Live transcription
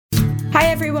Hi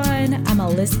everyone, I'm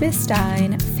Elizabeth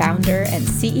Stein, founder and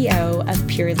CEO of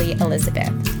Purely Elizabeth,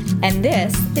 and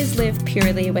this is Live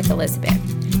Purely with Elizabeth,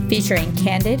 featuring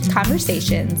candid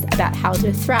conversations about how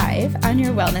to thrive on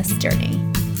your wellness journey.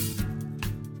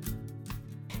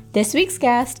 This week's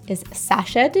guest is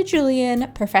Sasha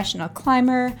DiGiulian, professional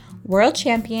climber, world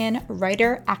champion,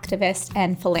 writer, activist,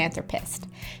 and philanthropist.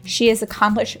 She has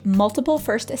accomplished multiple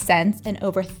first ascents and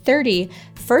over 30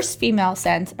 first female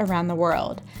ascents around the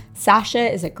world.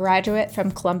 Sasha is a graduate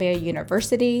from Columbia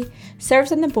University,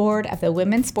 serves on the board of the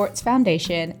Women's Sports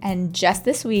Foundation, and just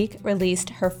this week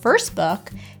released her first book,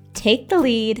 Take the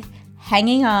Lead,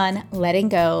 Hanging On, Letting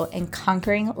Go, and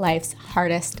Conquering Life's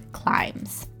Hardest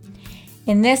Climbs.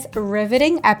 In this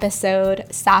riveting episode,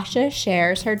 Sasha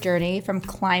shares her journey from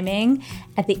climbing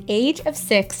at the age of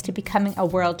 6 to becoming a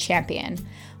world champion.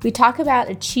 We talk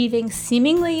about achieving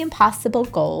seemingly impossible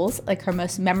goals, like her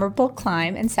most memorable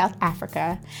climb in South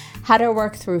Africa, how to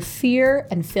work through fear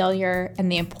and failure,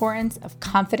 and the importance of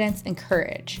confidence and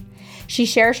courage. She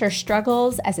shares her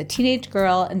struggles as a teenage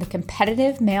girl in the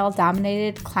competitive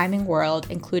male-dominated climbing world,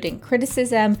 including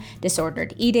criticism,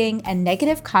 disordered eating, and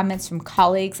negative comments from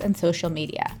colleagues and social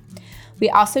media. We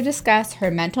also discuss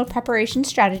her mental preparation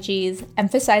strategies,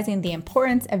 emphasizing the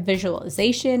importance of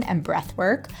visualization and breath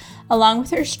work, along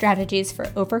with her strategies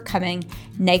for overcoming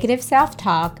negative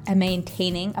self-talk and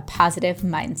maintaining a positive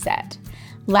mindset.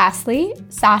 Lastly,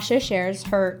 Sasha shares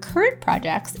her current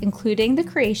projects, including the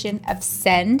creation of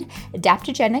Send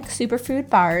adaptogenic superfood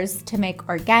bars to make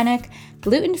organic,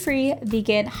 gluten-free,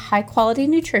 vegan, high-quality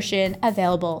nutrition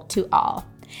available to all.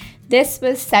 This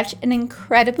was such an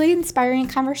incredibly inspiring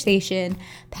conversation,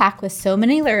 packed with so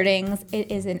many learnings. It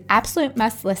is an absolute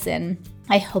must listen.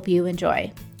 I hope you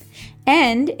enjoy.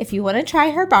 And if you want to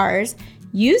try her bars,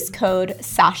 use code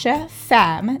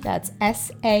SASHAFAM, that's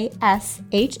SASHAFAM,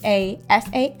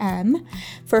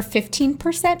 for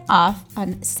 15% off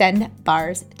on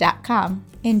sendbars.com.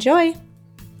 Enjoy!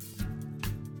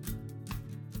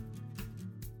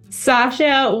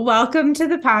 Sasha, welcome to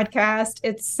the podcast.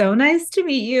 It's so nice to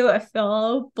meet you, a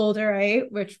fellow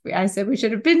Boulderite, which I said we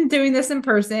should have been doing this in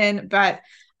person, but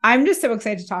I'm just so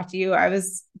excited to talk to you. I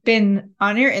was been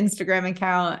on your Instagram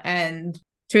account and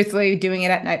truthfully doing it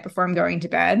at night before I'm going to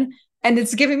bed. And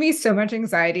it's giving me so much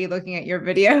anxiety looking at your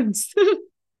videos.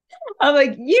 I'm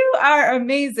like, you are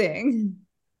amazing.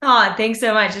 Oh, thanks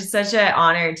so much. It's such an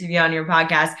honor to be on your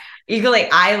podcast. Equally,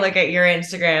 I look at your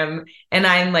Instagram and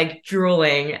I'm like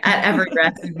drooling at every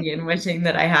recipe and wishing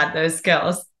that I had those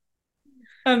skills.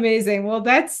 Amazing. Well,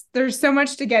 there's so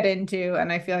much to get into,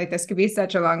 and I feel like this could be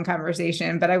such a long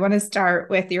conversation, but I want to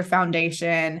start with your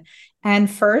foundation. And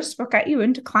first, what got you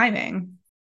into climbing?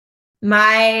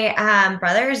 My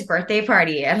brother's birthday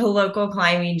party at a local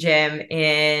climbing gym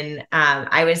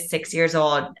I was 6 years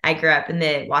old. I grew up in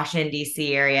the Washington,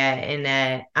 D.C. area in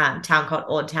a town called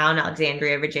Old Town,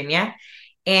 Alexandria, Virginia.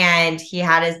 And he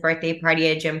had his birthday party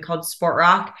at a gym called Sport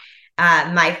Rock.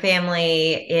 My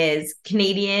family is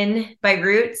Canadian by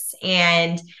roots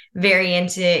and very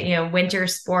into, winter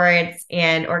sports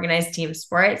and organized team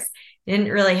sports. Didn't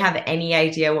really have any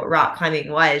idea what rock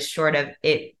climbing was, short of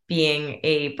it being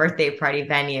a birthday party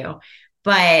venue.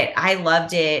 But I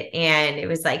loved it. And it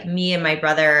was like me and my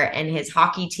brother and his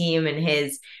hockey team and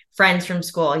his friends from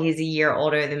school. He's a year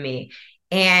older than me.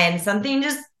 And something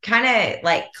just kind of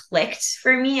like clicked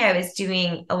for me. I was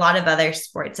doing a lot of other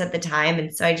sports at the time.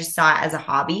 And so I just saw it as a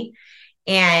hobby.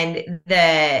 And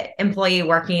the employee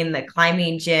working in the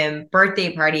climbing gym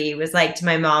birthday party was like to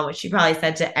my mom, which she probably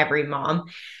said to every mom,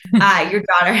 your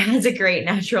daughter has a great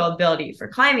natural ability for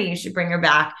climbing. You should bring her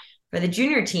back for the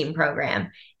junior team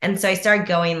program. And so I started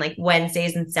going like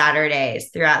Wednesdays and Saturdays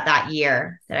throughout that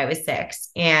year that I was 6.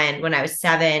 And when I was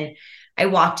 7, I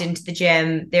walked into the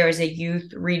gym. There was a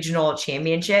youth regional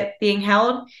championship being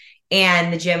held,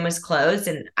 and the gym was closed,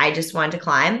 and I just wanted to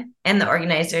climb. And the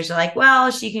organizers are like,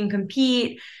 well, she can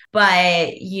compete,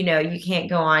 but you can't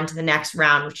go on to the next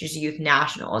round, which is youth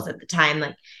nationals. At the time,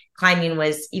 like climbing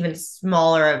was even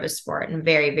smaller of a sport and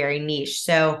very, very niche.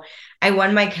 So I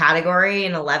won my category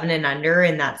in 11 and under,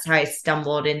 and that's how I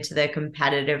stumbled into the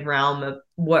competitive realm of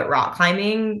what rock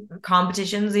climbing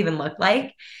competitions even look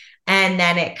like. And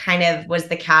then it kind of was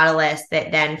the catalyst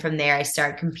that then from there I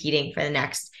started competing for the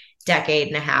next decade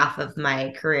and a half of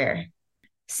my career.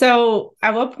 So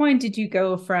at what point did you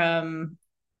go from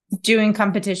doing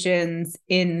competitions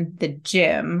in the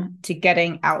gym to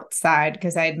getting outside?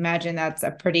 Because I imagine that's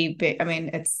a pretty big,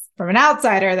 it's from an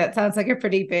outsider, that sounds like a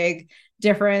pretty big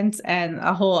difference and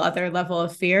a whole other level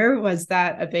of fear. Was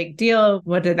that a big deal?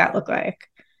 What did that look like?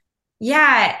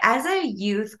 Yeah, as a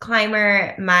youth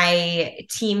climber, my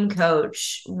team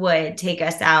coach would take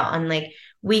us out on like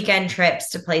weekend trips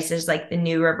to places like the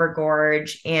New River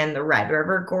Gorge and the Red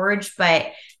River Gorge. But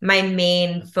my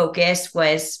main focus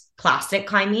was plastic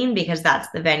climbing because that's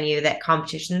the venue that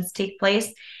competitions take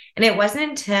place. And it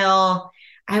wasn't until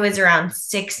I was around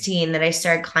 16 that I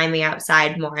started climbing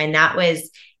outside more. And that was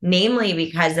namely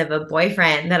because of a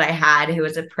boyfriend that I had who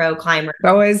was a pro climber.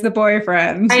 Always the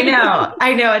boyfriend.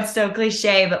 I know it's so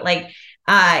cliche, but like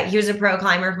he was a pro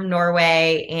climber from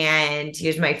Norway and he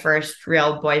was my first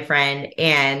real boyfriend.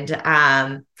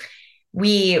 And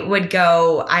we would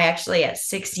go, I actually at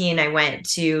 16, I went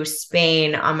to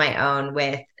Spain on my own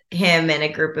with him and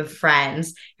a group of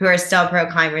friends who are still pro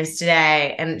climbers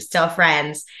today and still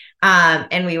friends.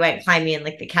 And we went climbing in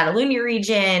like the Catalonia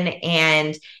region.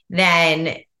 And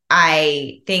then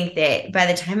I think that by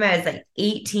the time I was like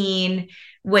 18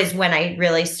 was when I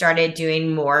really started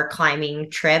doing more climbing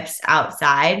trips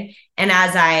outside. And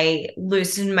as I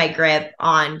loosened my grip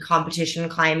on competition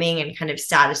climbing and kind of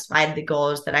satisfied the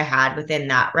goals that I had within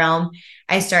that realm,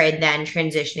 I started then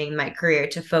transitioning my career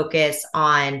to focus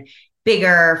on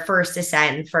bigger first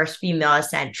ascent and first female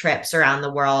ascent trips around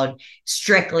the world,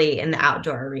 strictly in the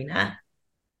outdoor arena.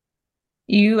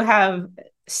 You have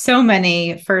so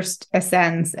many first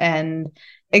ascents and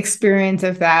experience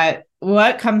of that.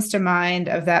 What comes to mind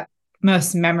of that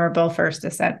most memorable first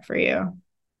ascent for you?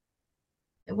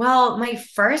 Well, my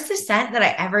first ascent that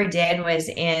I ever did was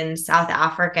in South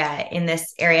Africa in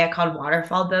this area called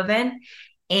Waterfall Boven.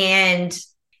 And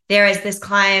there was this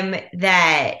climb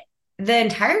that the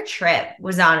entire trip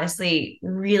was honestly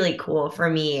really cool for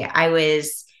me. I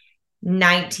was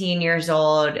 19 years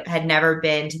old, had never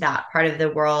been to that part of the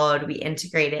world. We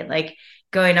integrated like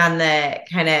going on the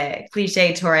kind of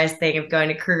cliche tourist thing of going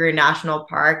to Kruger National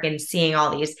Park and seeing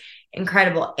all these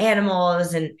incredible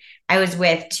animals. And I was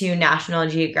with two National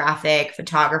Geographic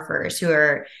photographers who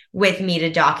are with me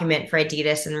to document for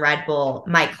Adidas and Red Bull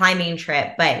my climbing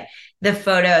trip. But the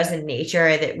photos and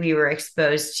nature that we were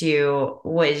exposed to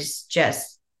was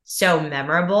just so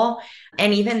memorable.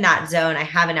 And even that zone, I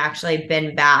haven't actually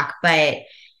been back, but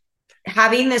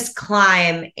having this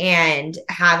climb and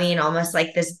having almost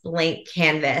like this blank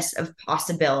canvas of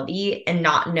possibility and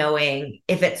not knowing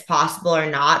if it's possible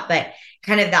or not, but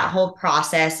kind of that whole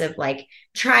process of like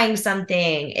trying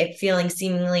something, it feeling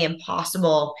seemingly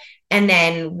impossible, and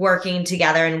then working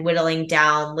together and whittling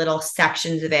down little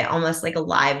sections of it, almost like a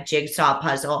live jigsaw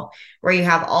puzzle where you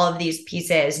have all of these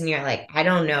pieces and you're like, I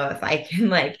don't know if I can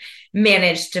like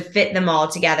manage to fit them all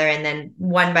together. And then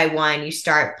one by one, you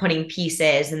start putting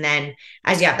pieces. And then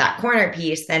as you have that corner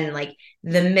piece, then like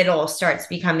the middle starts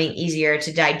becoming easier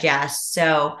to digest.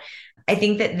 So I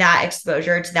think that that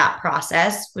exposure to that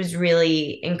process was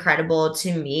really incredible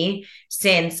to me,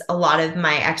 since a lot of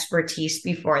my expertise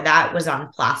before that was on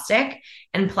plastic,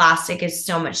 and plastic is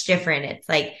so much different. It's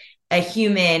like a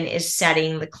human is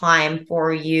setting the climb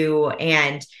for you,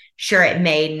 and sure, it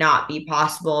may not be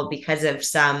possible because of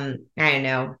some, I don't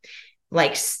know,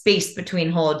 like space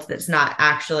between holds that's not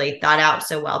actually thought out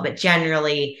so well, but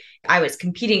generally I was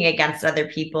competing against other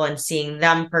people and seeing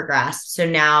them progress. So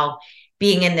now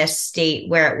being in this state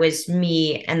where it was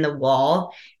me and the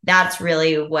wall, that's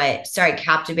really what started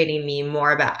captivating me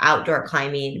more about outdoor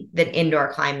climbing than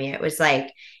indoor climbing. It was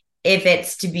like, if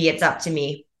it's to be, it's up to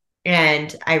me.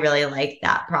 And I really like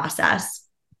that process.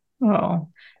 Oh,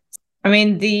 I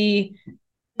mean, the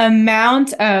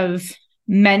amount of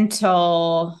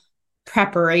mental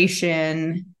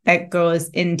preparation that goes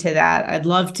into that, I'd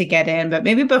love to get in, but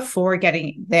maybe before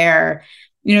getting there,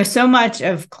 so much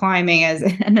of climbing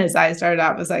as I started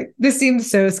out was like, this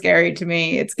seems so scary to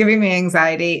me. It's giving me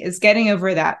anxiety. It's getting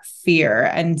over that fear.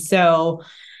 And so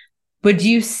would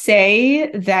you say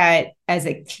that as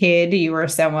a kid, you were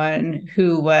someone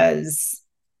who was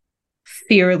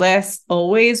fearless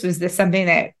always? Was this something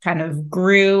that kind of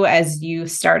grew as you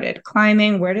started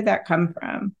climbing? Where did that come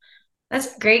from?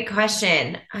 That's a great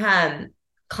question.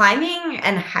 Climbing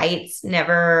and heights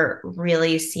never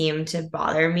really seem to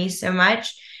bother me so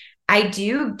much. I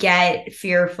do get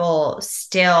fearful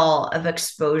still of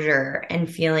exposure and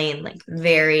feeling like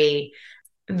very,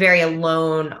 very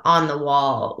alone on the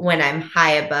wall when I'm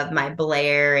high above my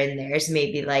belayer and there's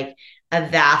maybe like a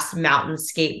vast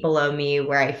mountainscape below me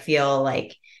where I feel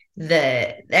like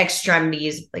the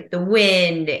extremities, like the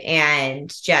wind,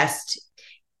 and just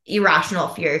irrational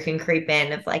fear can creep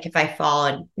in of like, if I fall,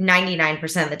 and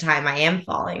 99% of the time I am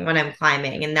falling when I'm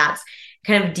climbing. And that's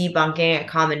kind of debunking a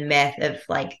common myth of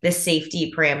like the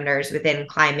safety parameters within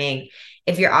climbing.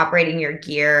 If you're operating your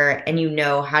gear and you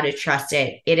know how to trust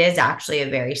it, it is actually a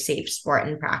very safe sport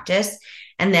and practice.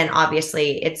 And then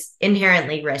obviously it's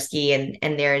inherently risky,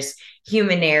 and there's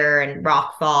human error and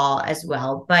rock fall as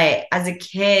well. But as a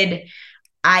kid,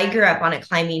 I grew up on a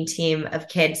climbing team of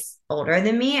kids older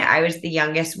than me. I was the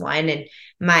youngest one, and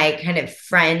my kind of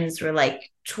friends were like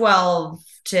 12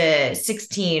 to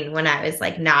 16 when I was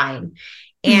like 9.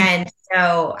 And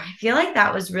so I feel like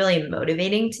that was really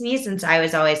motivating to me, since I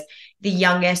was always the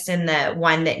youngest and the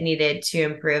one that needed to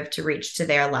improve to reach to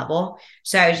their level.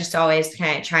 So I was just always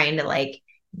kind of trying to like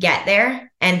get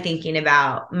there and thinking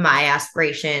about my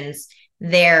aspirations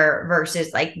there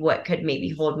versus like what could maybe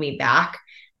hold me back.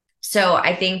 So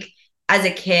I think as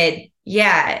a kid,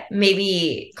 yeah,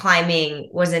 maybe climbing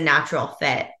was a natural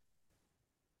fit.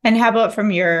 And how about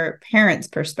from your parents'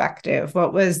 perspective?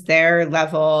 What was their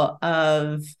level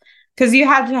of, because you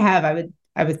have to have,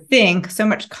 I would think, so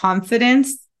much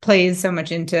confidence plays so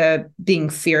much into being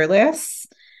fearless.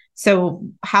 So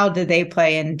how did they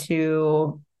play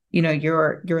into,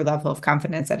 your level of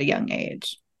confidence at a young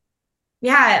age?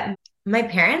 Yeah, my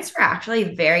parents were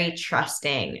actually very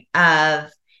trusting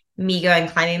of me going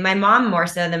climbing. My mom more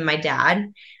so than my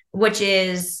dad, which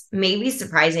is maybe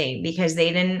surprising because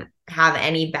they didn't have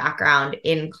any background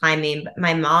in climbing. But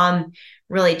my mom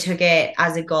really took it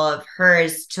as a goal of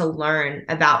hers to learn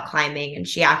about climbing. And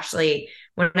she actually,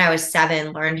 when I was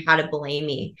 7, learned how to belay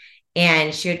me.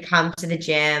 And she would come to the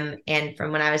gym. And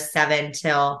from when I was 7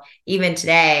 till even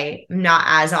today, not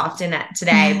as often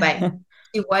today, but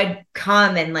she would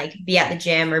come and like be at the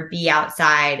gym or be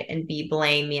outside and be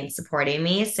belaying me and supporting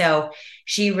me. So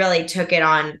she really took it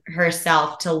on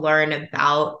herself to learn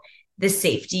about the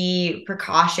safety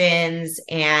precautions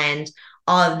and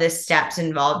all of the steps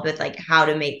involved with like how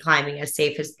to make climbing as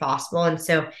safe as possible. And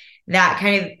so that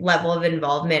kind of level of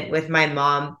involvement with my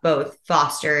mom both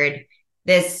fostered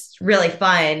this really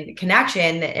fun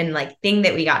connection and like thing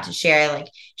that we got to share. Like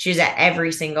she was at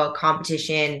every single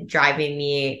competition, driving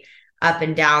me up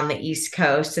and down the East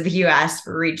Coast of the US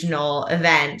for regional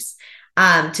events,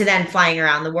 to then flying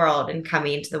around the world and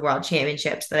coming to the world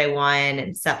championships that I won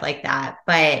and stuff like that.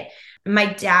 But my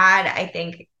dad, I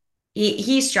think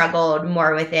he struggled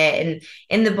more with it. And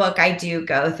in the book, I do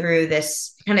go through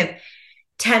this kind of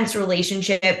tense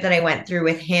relationship that I went through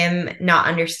with him, not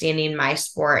understanding my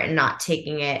sport and not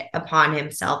taking it upon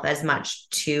himself as much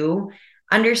to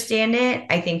understand it.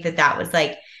 I think that was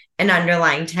like an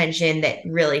underlying tension that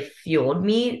really fueled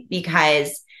me,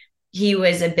 because he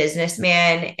was a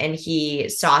businessman and he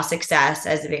saw success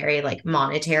as very like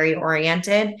monetary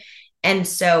oriented. And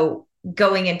so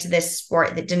going into this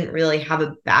sport that didn't really have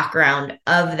a background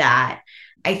of that,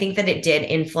 I think that it did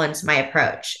influence my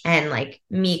approach. And like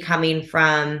me coming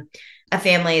from a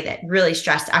family that really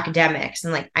stressed academics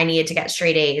and like I needed to get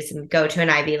straight A's and go to an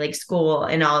Ivy League school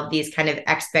and all of these kind of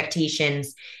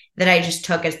expectations that I just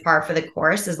took as par for the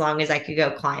course as long as I could go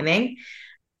climbing,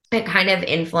 it kind of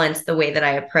influenced the way that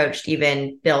I approached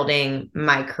even building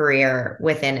my career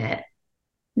within it.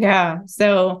 Yeah.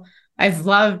 So I've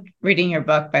loved reading your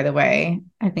book, by the way.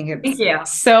 I think Thank you.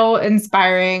 it's so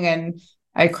inspiring, and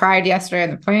I cried yesterday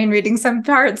on the plane reading some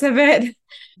parts of it.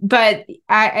 But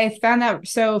I found that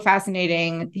so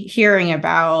fascinating hearing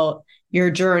about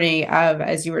your journey of,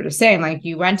 as you were just saying, like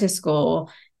you went to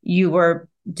school, you were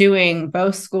doing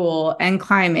both school and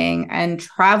climbing and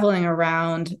traveling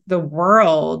around the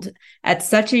world at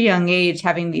such a young age,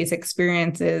 having these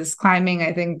experiences. Climbing,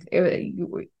 I think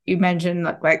you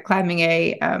mentioned like climbing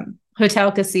a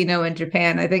hotel casino in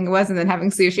Japan, I think it was, and then having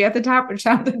sushi at the top, which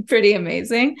sounded pretty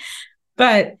amazing.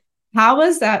 But how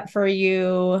was that for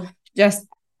you just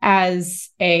as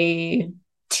a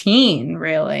teen,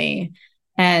 really?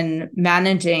 And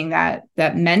managing that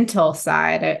mental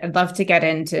side, I'd love to get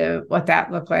into what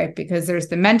that looked like, because there's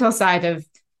the mental side of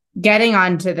getting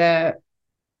onto the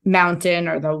mountain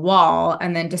or the wall,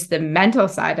 and then just the mental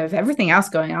side of everything else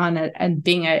going on and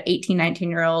being an 18,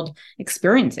 19-year-old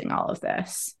experiencing all of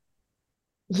this.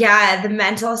 Yeah, the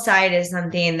mental side is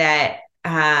something that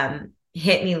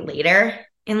hit me later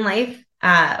in life.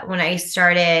 When I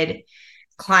started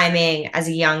climbing as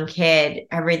a young kid,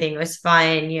 everything was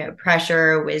fun.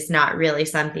 Pressure was not really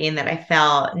something that I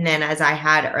felt. And then as I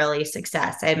had early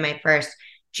success, I had my first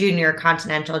junior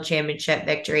continental championship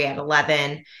victory at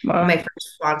 11, Wow. my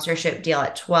first sponsorship deal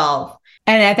at 12.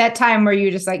 And at that time, were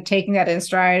you just like taking that in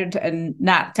stride and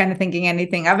not kind of thinking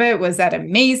anything of it? Was that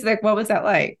amazing? Like, what was that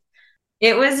like?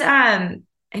 It was, I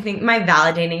think, my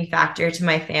validating factor to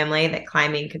my family that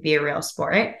climbing could be a real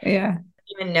sport. Yeah. I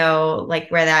didn't even know like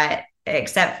where that,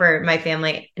 except for my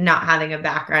family not having a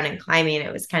background in climbing,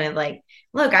 it was kind of like,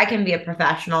 look, I can be a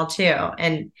professional too.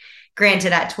 And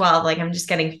granted, at 12, like I'm just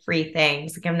getting free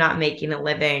things. Like I'm not making a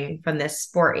living from this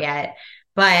sport yet.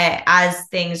 But as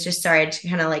things just started to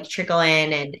kind of like trickle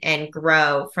in and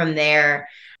grow from there,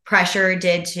 pressure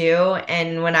did too.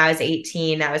 And when I was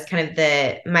 18, that was kind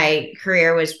of my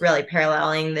career was really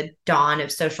paralleling the dawn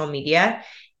of social media.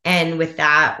 And with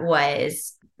that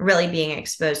was really being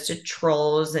exposed to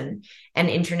trolls and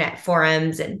internet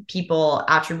forums and people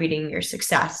attributing your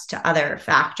success to other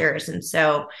factors. And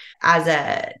so as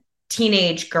a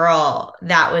teenage girl,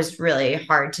 that was really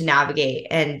hard to navigate,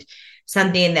 and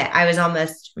something that I was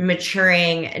almost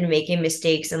maturing and making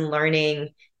mistakes and learning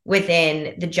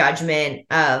within the judgment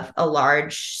of a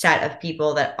large set of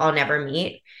people that I'll never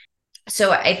meet.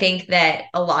 So I think that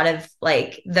a lot of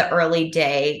like the early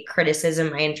day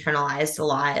criticism I internalized a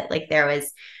lot. Like there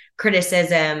was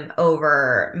criticism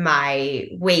over my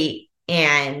weight,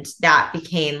 and that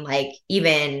became like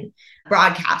even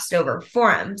broadcast over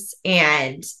forums.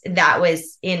 And that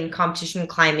was in competition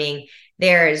climbing.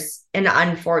 There's an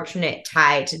unfortunate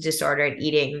tie to disordered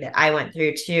eating that I went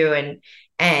through too.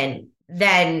 And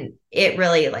then it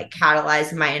really like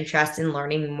catalyzed my interest in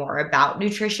learning more about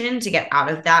nutrition to get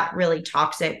out of that really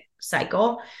toxic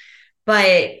cycle.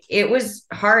 But it was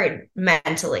hard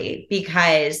mentally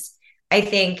because I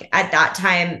think at that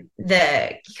time,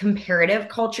 the comparative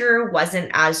culture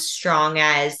wasn't as strong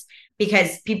as,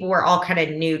 because people were all kind of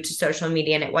new to social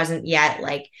media and it wasn't yet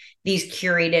like these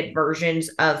curated versions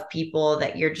of people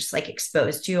that you're just like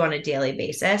exposed to on a daily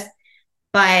basis.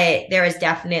 But there was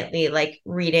definitely like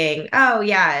reading, oh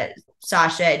yeah,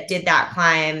 Sasha did that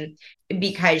climb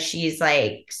because she's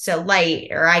like so light,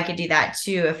 or I could do that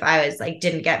too if I was like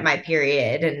didn't get my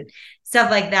period and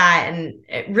stuff like that.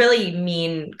 And really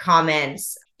mean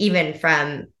comments, even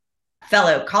from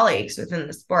fellow colleagues within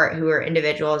the sport who were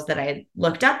individuals that I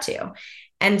looked up to.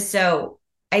 And so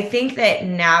I think that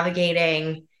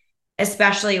navigating,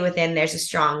 especially within, there's a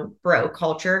strong bro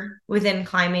culture within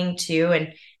climbing too,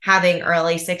 and having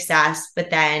early success, but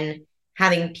then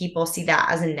having people see that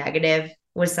as a negative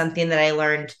was something that I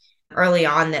learned early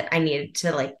on that I needed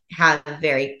to like have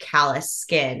very callous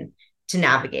skin to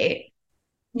navigate.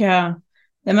 Yeah,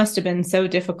 that must have been so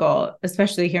difficult,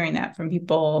 especially hearing that from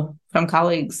people, from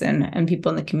colleagues and people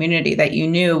in the community that you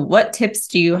knew. What tips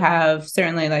do you have?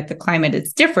 Certainly, like the climate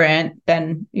is different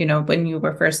than, when you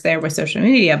were first there with social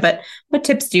media, but what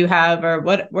tips do you have, or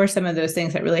what were some of those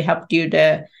things that really helped you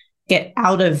to get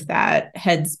out of that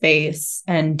headspace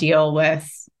and deal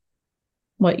with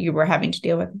what you were having to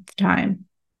deal with at the time?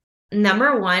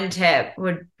 Number one tip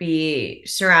would be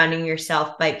surrounding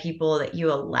yourself by people that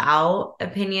you allow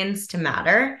opinions to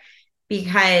matter,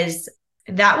 because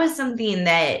that was something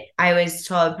that I was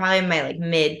told probably in my like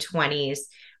mid 20s,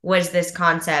 was this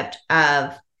concept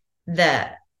of the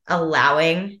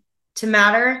allowing to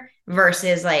matter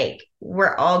versus like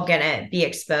we're all going to be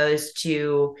exposed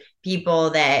to people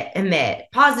that emit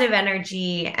positive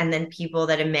energy and then people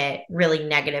that emit really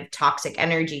negative toxic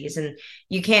energies. And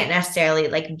you can't necessarily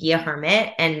like be a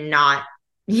hermit and not,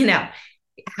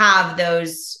 have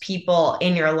those people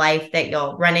in your life that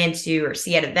you'll run into or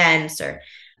see at events or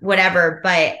whatever.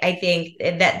 But I think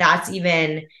that that's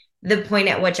even the point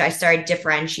at which I started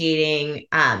differentiating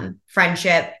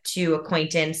friendship to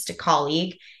acquaintance to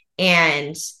colleague.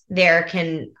 And there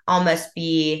can almost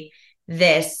be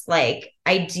this like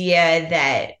idea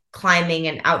that climbing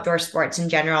and outdoor sports in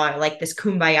general are like this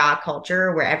kumbaya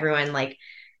culture where everyone like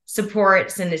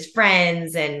supports and is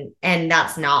friends, and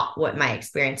that's not what my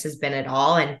experience has been at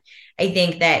all. And I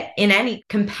think that in any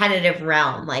competitive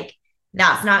realm, like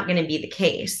that's not going to be the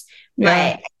case.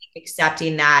 Yeah. But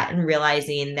accepting that and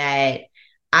realizing that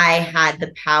I had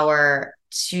the power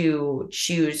to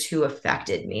choose who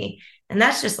affected me. And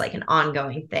that's just like an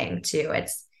ongoing thing too.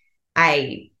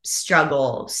 I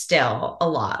struggle still a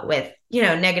lot with,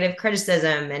 negative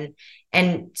criticism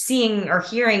and seeing or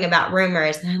hearing about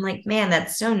rumors. And I'm like, man,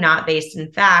 that's so not based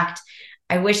in fact.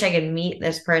 I wish I could meet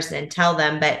this person and tell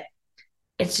them, but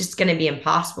it's just going to be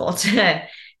impossible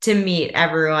to meet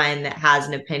everyone that has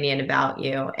an opinion about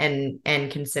you and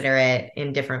consider it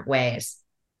in different ways.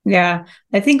 Yeah.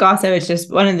 I think also it's just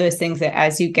one of those things that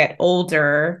as you get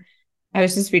older, I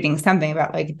was just reading something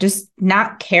about like just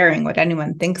not caring what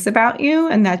anyone thinks about you.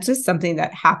 And that's just something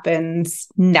that happens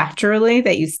naturally,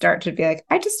 that you start to be like,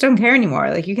 I just don't care anymore.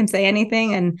 Like you can say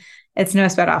anything and it's no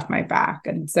sweat off my back.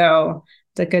 And so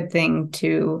it's a good thing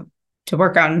to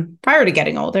work on prior to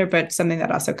getting older, but something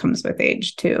that also comes with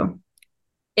age too.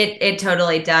 It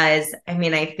totally does. I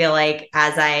mean, I feel like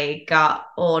as I got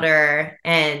older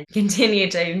and continue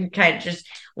to kind of just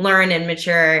learn and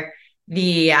mature,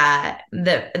 the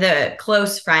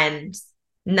close friend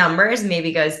numbers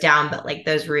maybe goes down, but like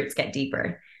those roots get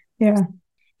deeper. Yeah.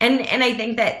 And I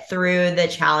think that through the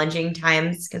challenging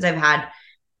times, because I've had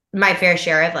my fair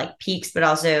share of like peaks, but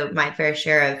also my fair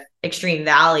share of extreme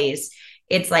valleys.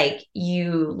 It's like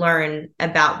you learn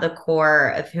about the core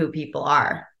of who people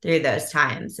are through those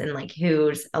times and like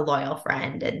who's a loyal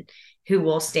friend and who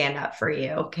will stand up for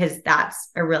you, because that's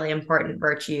a really important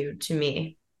virtue to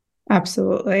me.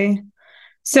 Absolutely.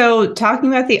 So,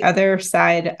 talking about the other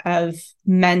side of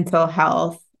mental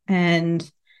health and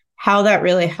how that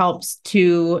really helps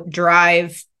to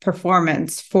drive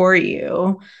performance for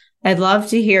you, I'd love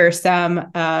to hear some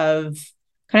of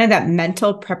kind of that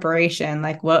mental preparation,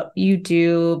 like what you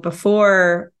do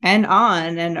before and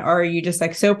on. And are you just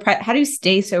like how do you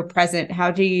stay so present? How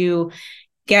do you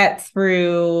get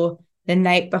through the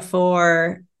night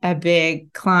before a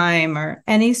big climb, or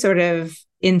any sort of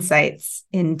insights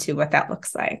into what that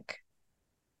looks like?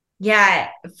 Yeah,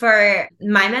 for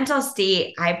my mental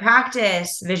state, I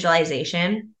practice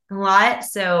visualization a lot.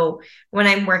 So when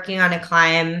I'm working on a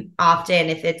climb, often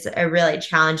if it's a really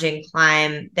challenging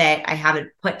climb that I haven't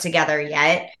put together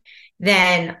yet,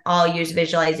 then I'll use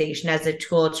visualization as a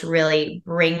tool to really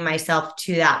bring myself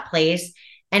to that place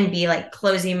and be like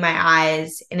closing my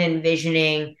eyes and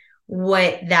envisioning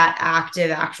what that act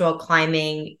of actual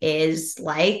climbing is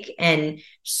like, and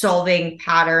solving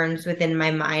patterns within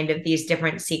my mind of these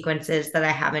different sequences that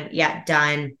I haven't yet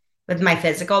done with my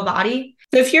physical body.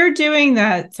 So if you're doing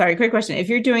that, sorry, quick question. If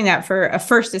you're doing that for a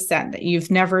first ascent that you've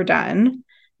never done,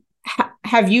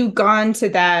 have you gone to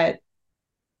that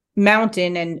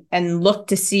mountain and looked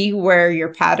to see where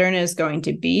your pattern is going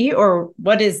to be, or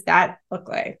what does that look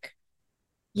like?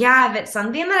 Yeah, if it's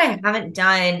something that I haven't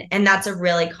done, and that's a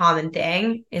really common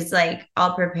thing, is like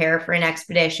I'll prepare for an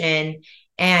expedition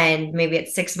and maybe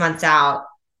it's 6 months out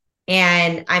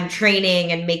and I'm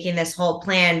training and making this whole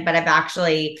plan, but I've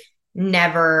actually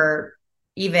never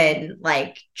even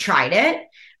like tried it.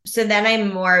 So then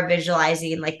I'm more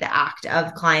visualizing like the act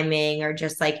of climbing, or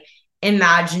just like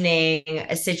imagining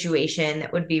a situation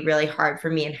that would be really hard for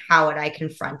me and how would I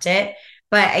confront it.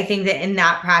 But I think that in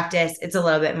that practice, it's a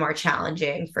little bit more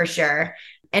challenging for sure.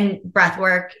 And breath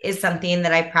work is something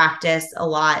that I practice a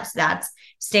lot. So that's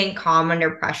staying calm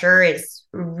under pressure is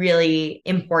really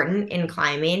important in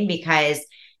climbing, because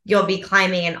you'll be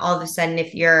climbing and all of a sudden,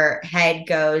 if your head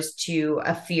goes to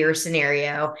a fear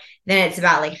scenario, then it's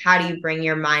about like, how do you bring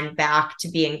your mind back to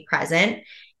being present?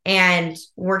 And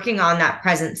working on that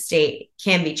present state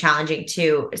can be challenging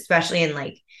too, especially in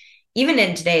like, even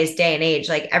in today's day and age,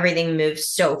 like everything moves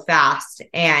so fast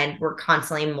and we're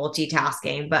constantly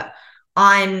multitasking. But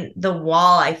on the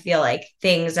wall, I feel like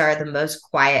things are the most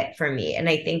quiet for me. And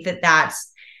I think that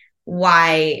that's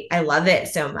why I love it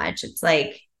so much. It's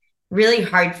like really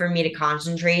hard for me to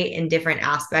concentrate in different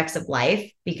aspects of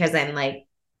life because I'm like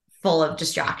full of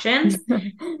distractions.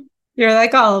 You're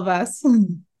like all of us.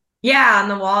 Yeah, on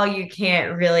the wall, you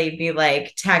can't really be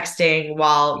like texting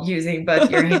while using both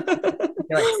your hands,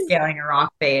 like scaling a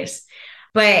rock face.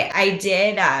 But I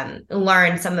did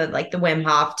learn some of like the Wim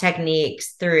Hof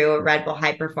techniques through a Red Bull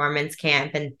high performance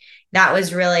camp. And that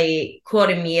was really cool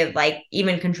to me, of like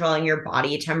even controlling your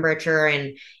body temperature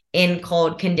and in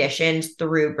cold conditions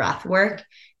through breath work.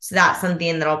 So that's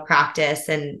something that I'll practice.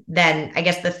 And then I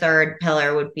guess the third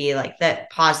pillar would be like the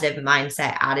positive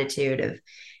mindset attitude of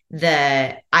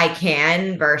the I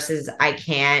can versus I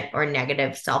can't, or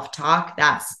negative self-talk.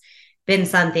 That's been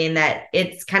something that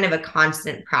it's kind of a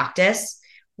constant practice,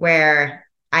 where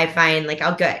I find like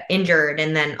I'll get injured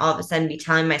and then all of a sudden be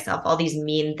telling myself all these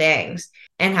mean things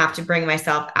and have to bring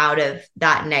myself out of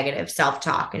that negative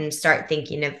self-talk and start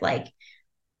thinking of like,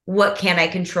 what can I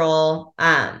control?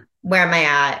 Where am I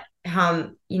at? How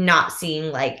I'm not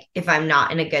seeing like if I'm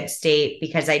not in a good state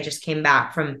because I just came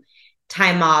back from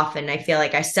time off and I feel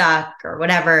like I suck or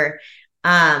whatever.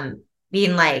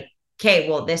 Being like, okay,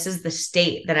 well, this is the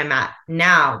state that I'm at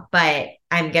now, but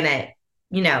I'm gonna,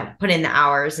 put in the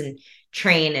hours and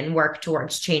train and work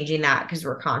towards changing that, because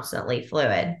we're constantly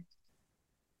fluid.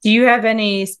 Do you have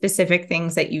any specific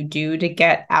things that you do to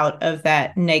get out of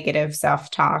that negative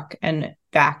self-talk and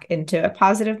back into a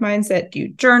positive mindset? Do you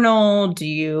journal?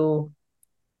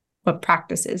 What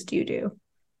practices do you do?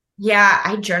 Yeah,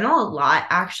 I journal a lot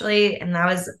actually. And that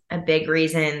was a big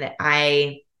reason that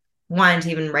I wanted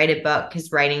to even write a book,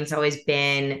 because writing's always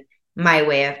been my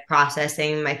way of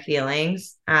processing my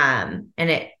feelings. And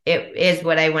it is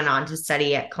what I went on to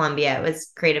study at Columbia. It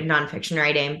was creative nonfiction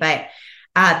writing, but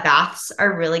baths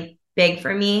are really big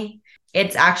for me.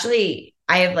 It's actually,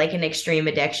 I have like an extreme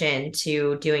addiction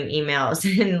to doing emails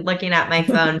and looking at my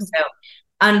phone. So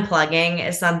unplugging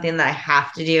is something that I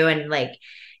have to do. And like,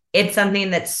 it's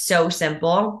something that's so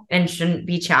simple and shouldn't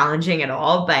be challenging at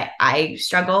all, but I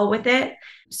struggle with it.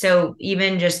 So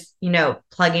even just,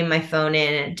 plugging my phone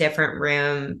in a different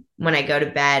room when I go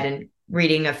to bed and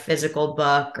reading a physical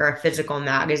book or a physical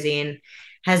magazine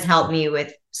has helped me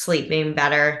with sleeping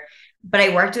better. But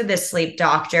I worked with a sleep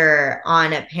doctor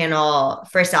on a panel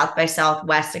for South by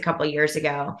Southwest a couple years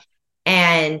ago.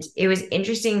 And it was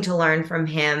interesting to learn from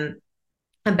him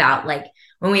about like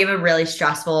when we have a really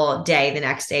stressful day the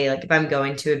next day, like if I'm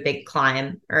going to a big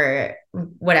climb or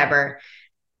whatever,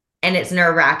 and it's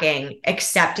nerve wracking,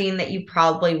 accepting that you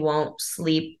probably won't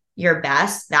sleep your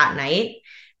best that night,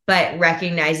 but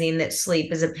recognizing that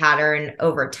sleep is a pattern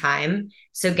over time.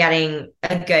 So getting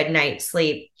a good night's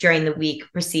sleep during the week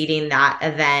preceding that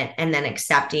event, and then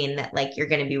accepting that like you're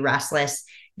going to be restless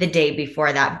the day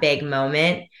before that big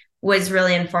moment was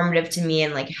really informative to me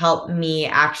and like helped me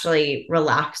actually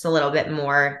relax a little bit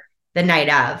more the night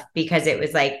of, because it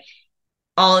was like,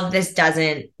 all of this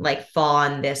doesn't like fall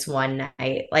on this one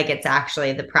night. Like it's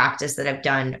actually the practice that I've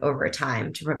done over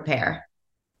time to prepare.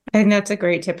 I think that's a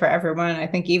great tip for everyone. I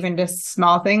think even just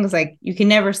small things like you can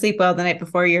never sleep well the night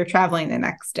before you're traveling the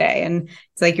next day. And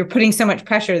it's like you're putting so much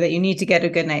pressure that you need to get a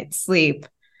good night's sleep.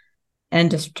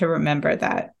 And just to remember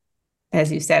that,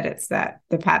 as you said, it's that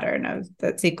the pattern of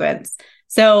that sequence.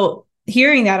 So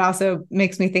hearing that also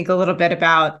makes me think a little bit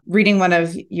about reading one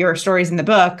of your stories in the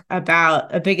book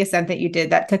about a big ascent that you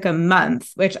did that took a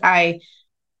month, which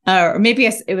or maybe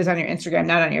it was on your Instagram,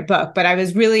 not on your book, but I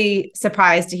was really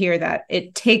surprised to hear that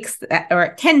it takes that, or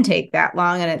it can take that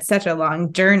long, and it's such a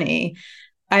long journey.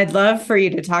 I'd love for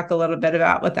you to talk a little bit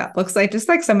about what that looks like, just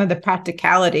like some of the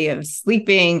practicality of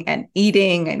sleeping and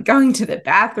eating and going to the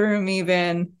bathroom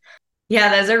even. Yeah,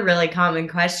 those are really common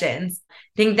questions. I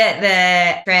think that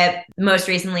the trip most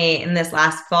recently in this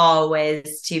last fall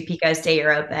was to Picos de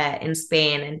Europa in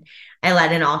Spain. And I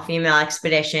led an all-female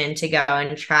expedition to go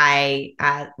and try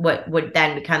what would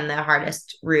then become the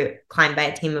hardest route climbed by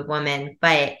a team of women.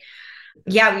 But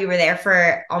yeah, we were there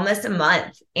for almost a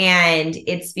month. And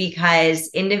it's because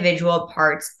individual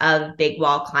parts of big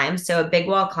wall climb. So a big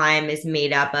wall climb is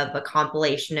made up of a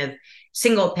compilation of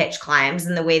single pitch climbs.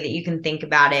 And the way that you can think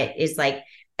about it is like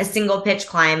a single pitch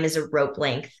climb is a rope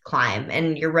length climb.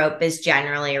 And your rope is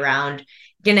generally around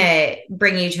going to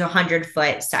bring you to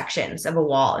 100-foot sections of a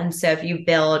wall. And so if you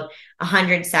build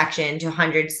 100 section to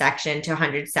 100 section to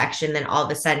 100 section, then all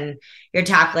of a sudden you're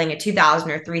tackling a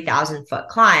 2,000 or 3,000 foot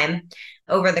climb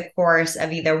over the course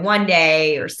of either one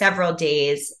day or several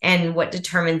days. And what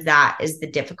determines that is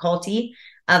the difficulty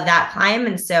of that climb.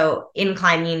 And so in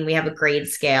climbing, we have a grade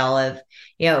scale of,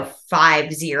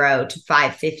 5-0 to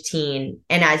 5-15.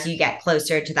 And as you get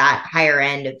closer to that higher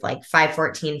end of like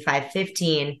 5-14,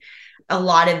 5-15, a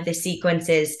lot of the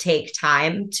sequences take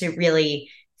time to really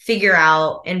figure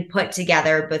out and put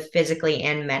together both physically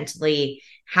and mentally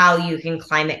how you can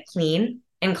climb it clean.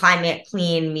 And climbing it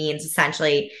clean means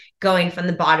essentially going from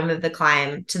the bottom of the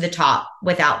climb to the top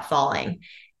without falling.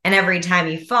 And every time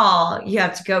you fall, you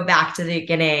have to go back to the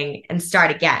beginning and start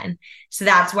again. So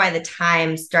that's why the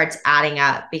time starts adding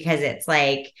up, because it's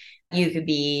like you could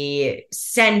be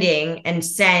sending, and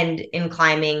send in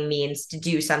climbing means to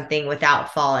do something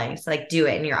without falling. So like do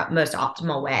it in your most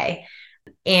optimal way.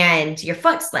 And your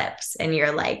foot slips and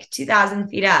you're like 2,000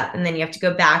 feet up. And then you have to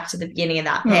go back to the beginning of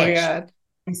that pitch.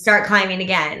 And start climbing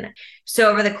again.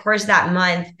 So over the course of that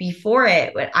month before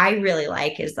it, what I really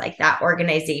like is like that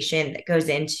organization that goes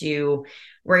into,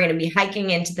 we're going to be hiking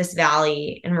into this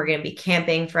valley and we're going to be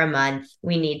camping for a month.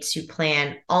 We need to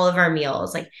plan all of our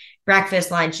meals, like breakfast,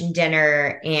 lunch, and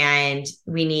dinner. And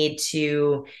we need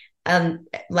to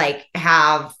like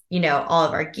have, all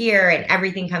of our gear, and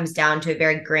everything comes down to a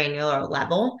very granular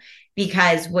level,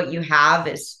 because what you have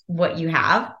is what you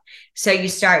have. So you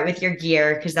start with your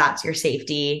gear because that's your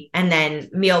safety. And then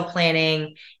meal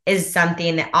planning is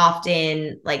something that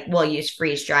often like we'll use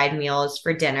freeze-dried meals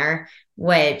for dinner,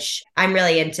 which I'm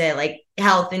really into, like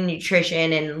health and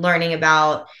nutrition and learning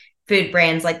about food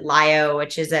brands like Lio,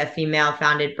 which is a female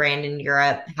founded brand in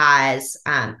Europe, has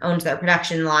owns their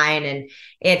production line. And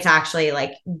it's actually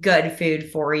like good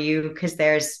food for you, because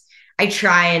I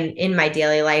try and in my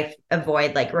daily life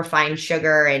avoid like refined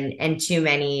sugar and too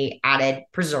many added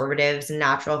preservatives and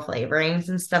natural flavorings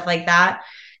and stuff like that.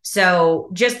 So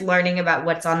just learning about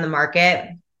what's on the market.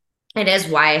 It is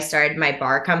why I started my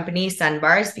bar company, Sun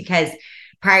Bars, because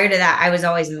prior to that, I was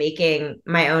always making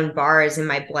my own bars in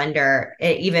my blender.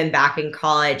 Even back in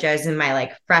college, I was in my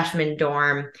like freshman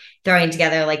dorm throwing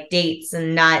together like dates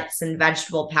and nuts and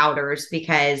vegetable powders,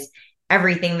 because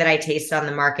everything that I tasted on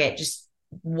the market just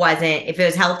wasn't, if it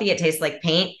was healthy, it tasted like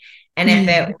paint. And if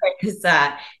it was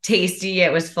tasty,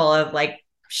 it was full of like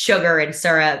sugar and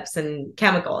syrups and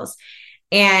chemicals.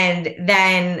 And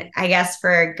then I guess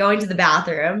for going to the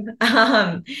bathroom,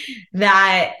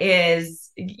 that is,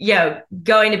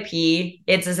 going to pee.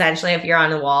 It's essentially, if you're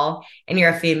on a wall and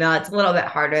you're a female, it's a little bit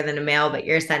harder than a male, but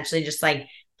you're essentially just like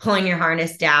pulling your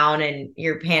harness down and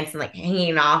your pants and like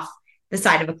hanging off the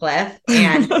side of a cliff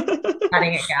and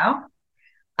letting it go,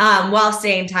 while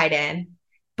staying tied in.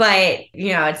 But,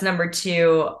 it's number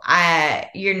two.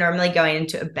 You're normally going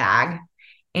into a bag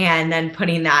and then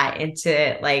putting that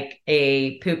into like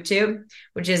a poop tube,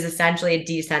 which is essentially a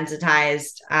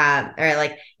desensitized, or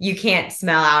like you can't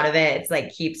smell out of it. It's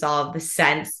like keeps all of the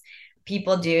scents.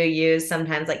 People do use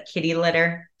sometimes like kitty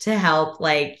litter to help,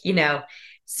 like,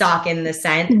 sock in the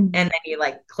scent, and then you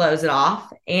like close it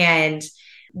off. And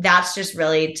that's just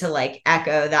really to like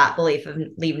echo that belief of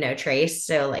leave no trace.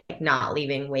 So like not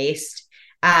leaving waste.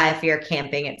 If you're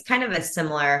camping, it's kind of a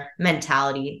similar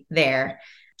mentality there.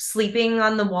 Sleeping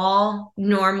on the wall,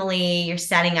 normally you're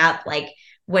setting up like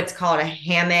what's called a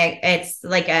hammock. It's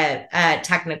like a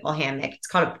technical hammock. It's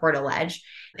called a portaledge.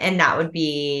 And that would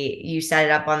be, you set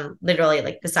it up on literally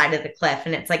like the side of the cliff,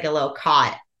 and it's like a little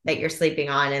cot that you're sleeping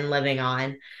on and living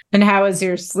on. And how is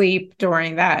your sleep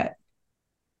during that?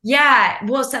 Yeah.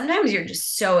 Well, sometimes you're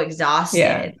just so exhausted.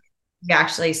 Yeah. You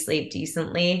actually sleep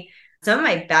decently. Some of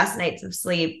my best nights of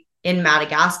sleep in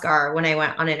Madagascar when I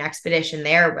went on an expedition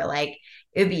there were like,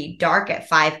 it would be dark at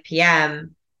 5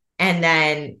 p.m. and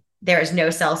then there's no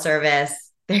cell service.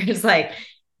 There's like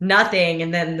nothing.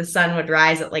 And then the sun would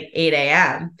rise at like 8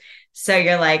 a.m. So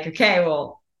you're like, okay,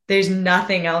 well, there's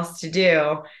nothing else to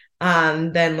do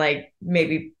than like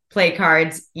maybe play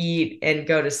cards, eat, and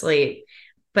go to sleep.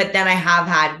 But then I have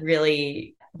had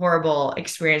really horrible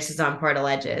experiences on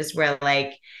portaledges where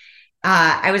like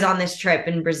I was on this trip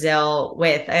in Brazil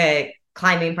with a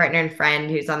climbing partner and friend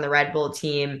who's on the Red Bull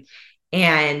team.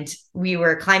 And we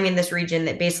were climbing this region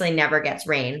that basically never gets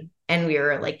rain. And we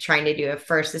were like trying to do a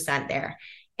first ascent there.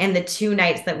 And the 2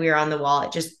 nights that we were on the wall,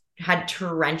 it just had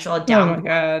torrential downpour. Oh my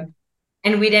God.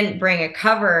 And we didn't bring a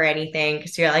cover or anything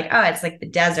because you're like, oh, it's like the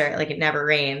desert, like it never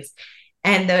rains.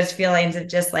 And those feelings of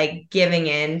just like giving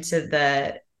in to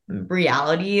the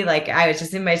reality. Like I was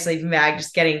just in my sleeping bag,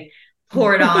 just getting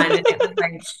poured on. And it was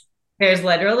like, there's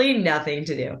literally nothing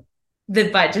to do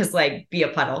but just like be a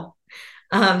puddle.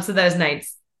 So those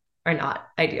nights are not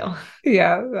ideal.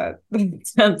 Yeah, that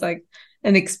sounds like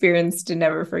an experience to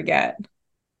never forget.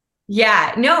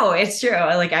 Yeah, no, it's true.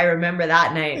 Like I remember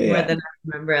that night more than I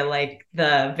remember like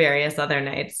the various other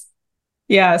nights.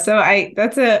 Yeah, so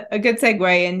that's a good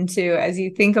segue into, as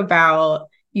you think about,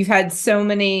 you've had so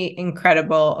many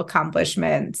incredible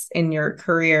accomplishments in your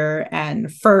career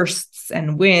and firsts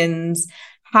and wins.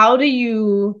 How do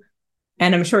you,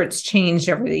 and I'm sure it's changed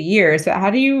over the years, but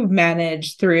how do you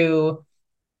manage through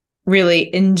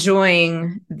really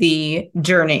enjoying the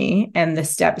journey and the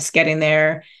steps getting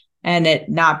there, and it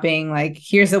not being like,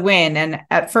 here's a win, and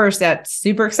at first that's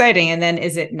super exciting, and then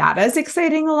is it not as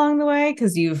exciting along the way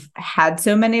because you've had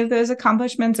so many of those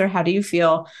accomplishments? Or how do you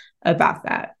feel about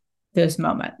that, those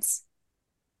moments?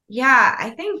 Yeah,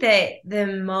 I think that the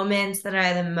moments that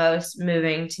are the most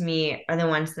moving to me are the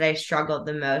ones that I struggled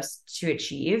the most to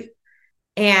achieve.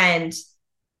 And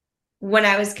when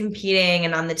I was competing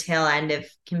and on the tail end of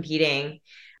competing,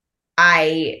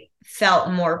 I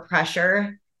felt more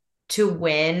pressure to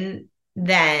win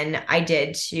than I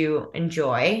did to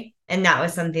enjoy. And that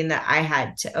was something that I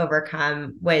had to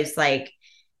overcome, was like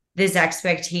this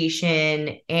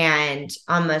expectation, and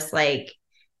almost like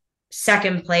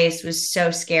second place was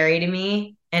so scary to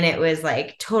me. And it was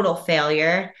like total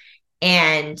failure.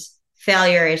 And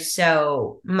failure is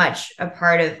so much a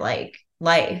part of like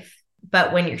life.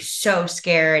 But when you're so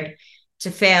scared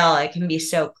to fail, it can be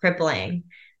so crippling.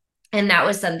 And that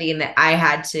was something that I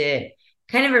had to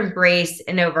kind of embrace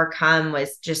and overcome,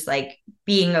 was just like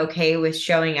being okay with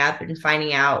showing up and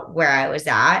finding out where I was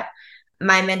at.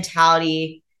 My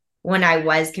mentality when I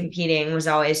was competing was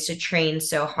always to train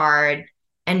so hard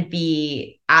and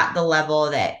be at the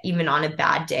level that even on a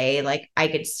bad day, like I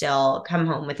could still come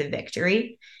home with a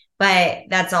victory. But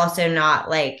that's also not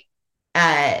like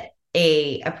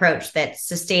a approach that's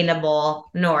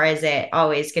sustainable, nor is it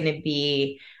always going to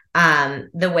be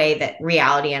the way that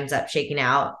reality ends up shaking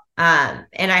out.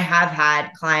 And I have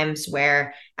had climbs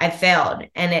where I failed,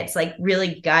 and it's like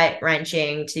really gut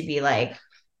wrenching to be like,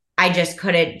 I just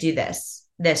couldn't do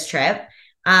this trip.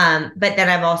 But then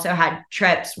I've also had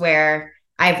trips where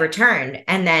I've returned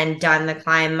and then done the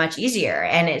climb much easier.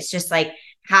 And it's just like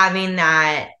having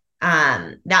that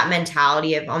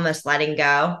mentality of almost letting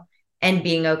go and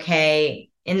being okay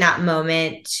in that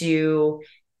moment to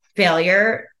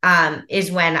failure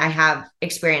is when I have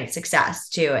experienced success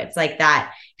too. It's like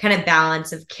that kind of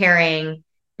balance of caring,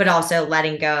 but also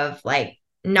letting go of like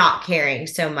not caring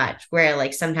so much, where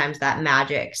like sometimes that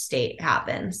magic state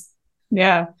happens.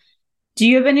 Yeah. Do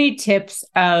you have any tips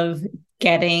of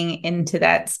getting into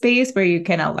that space where you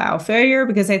can allow failure?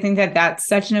 Because I think that that's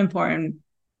such an important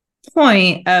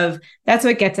point of that's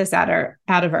what gets us out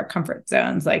of our comfort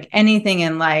zones. Like anything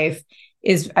in life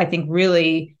is, I think,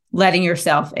 really letting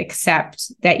yourself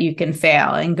accept that you can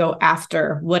fail and go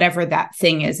after whatever that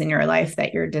thing is in your life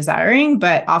that you're desiring.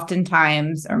 But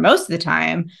oftentimes, or most of the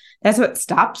time, that's what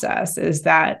stops us, is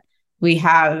that we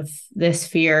have this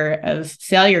fear of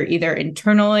failure, either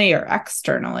internally or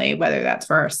externally, whether that's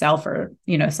for ourselves or,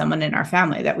 someone in our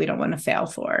family that we don't want to fail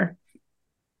for.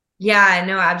 Yeah,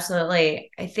 no, absolutely.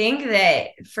 I think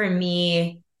that for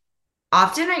me,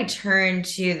 often I turn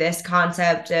to this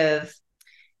concept of,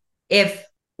 if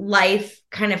life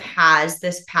kind of has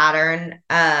this pattern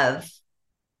of,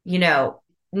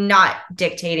 not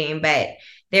dictating, but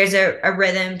there's a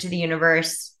rhythm to the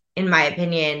universe, in my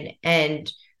opinion,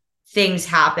 and things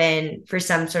happen for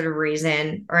some sort of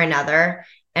reason or another.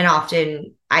 And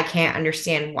often I can't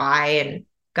understand why, and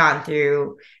gone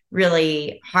through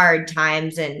really hard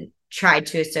times and tried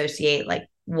to associate like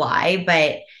why,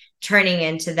 but turning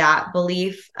into that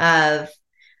belief of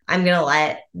I'm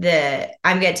going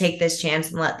to take this chance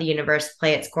and let the universe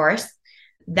play its course.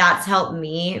 That's helped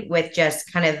me with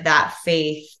just kind of that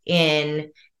faith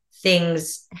in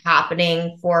things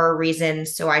happening for a reason.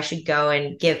 So I should go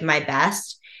and give my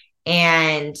best.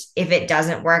 And if it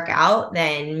doesn't work out,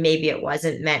 then maybe it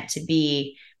wasn't meant to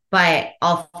be, but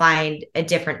I'll find a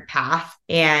different path,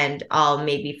 and I'll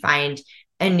maybe find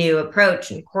a new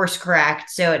approach and course correct.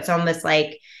 So it's almost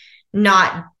like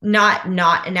not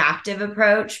an active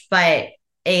approach, but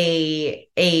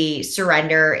a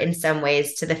surrender in some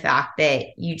ways to the fact that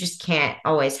you just can't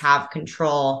always have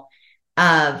control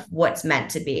of what's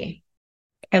meant to be.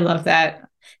 I love that.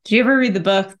 Did you ever read the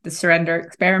book, The Surrender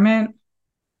Experiment?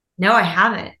 No, I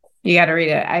haven't. You got to read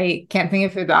it. I can't think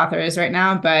of who the author is right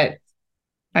now, but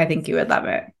I think you would love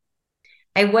it.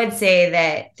 I would say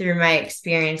that through my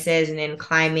experiences and in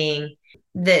climbing,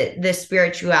 the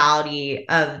spirituality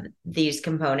of these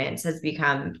components has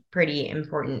become pretty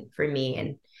important for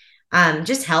me, and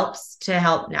just helps to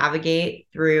help navigate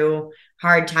through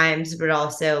hard times, but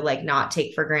also like not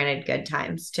take for granted good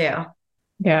times too.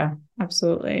 Yeah,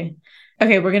 absolutely.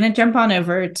 Okay, we're going to jump on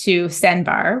over to Sen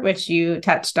Bar, which you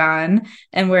touched on,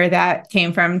 and where that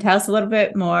came from. Tell us a little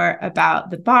bit more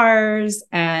about the bars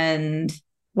and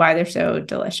why they're so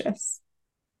delicious.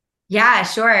 Yeah,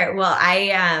 sure. Well,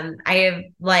 I have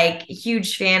like a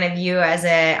huge fan of you as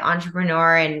an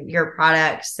entrepreneur and your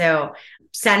product. So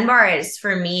Sen Bar is,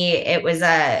 for me, it was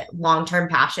a long-term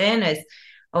passion. I was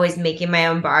always making my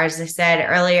own bars, as I said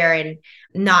earlier, and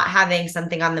not having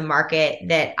something on the market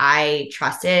that I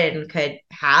trusted and could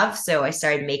have. So I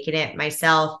started making it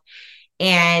myself.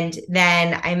 And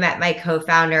then I met my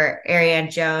co-founder,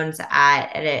 Ariane Jones,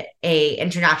 at a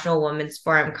International Women's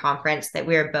Forum conference that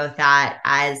we were both at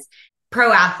as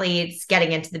pro athletes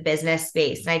getting into the business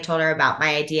space. And I told her about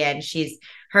my idea, and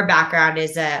her background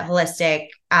is a holistic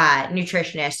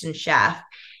nutritionist and chef.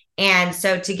 And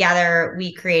so together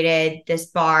we created this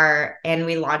bar, and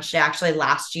we launched it actually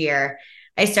last year.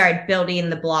 I started building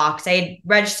the blocks. I had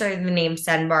registered the name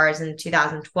Sen Bars in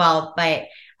 2012, but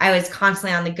I was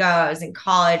constantly on the go. I was in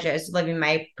college. I was living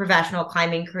my professional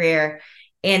climbing career.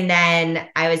 And then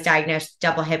I was diagnosed with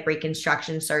double hip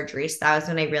reconstruction surgery. So that was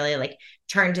when I really like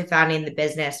turned to founding the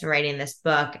business and writing this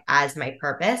book as my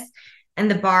purpose. And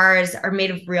the bars are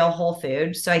made of real whole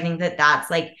food. So I think that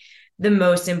that's like the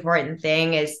most important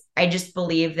thing. Is I just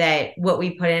believe that what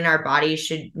we put in our bodies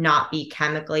should not be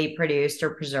chemically produced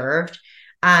or preserved.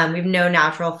 We have no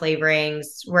natural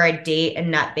flavorings. We're a date and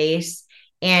nut base,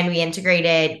 and we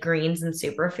integrated greens and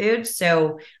superfoods.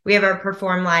 So we have our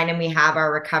Perform line and we have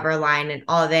our Recover line, and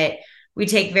all of it we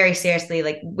take very seriously,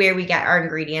 like where we get our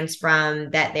ingredients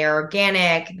from, that they're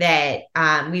organic, that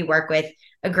we work with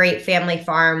a great family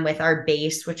farm with our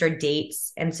base, which are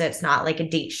dates. And so it's not like a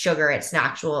date sugar, it's an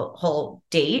actual whole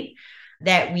date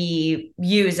that we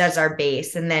use as our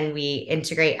base. And then we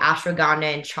integrate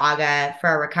ashwagandha and chaga for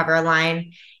our Recover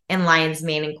line, and lion's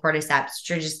mane and cordyceps,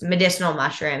 which are just medicinal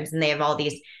mushrooms. And they have all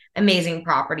these amazing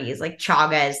properties. Like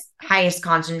chaga is highest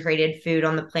concentrated food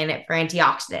on the planet for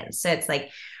antioxidants. So it's like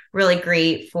really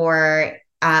great for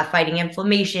fighting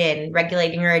inflammation,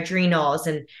 regulating your adrenals,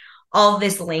 and all of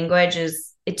this language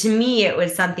is, to me, it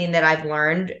was something that I've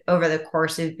learned over the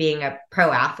course of being a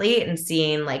pro athlete and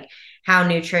seeing like how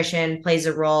nutrition plays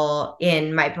a role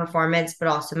in my performance, but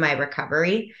also my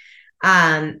recovery.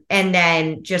 And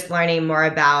then just learning more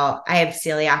about, I have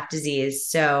celiac disease.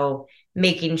 So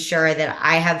making sure that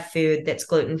I have food that's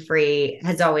gluten-free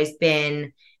has always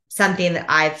been something that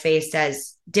I've faced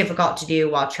as difficult to do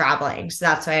while traveling. So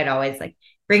that's why I'd always like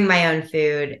bring my own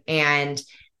food. And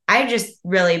I just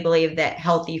really believe that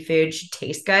healthy food should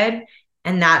taste good.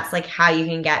 And that's like how you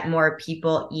can get more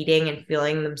people eating and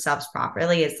fueling themselves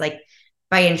properly. It's like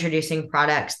by introducing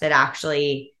products that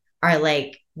actually are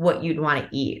like what you'd want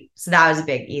to eat. So that was a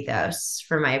big ethos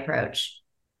for my approach.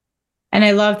 And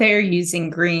I love that you're using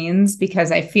greens,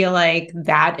 because I feel like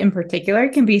that in particular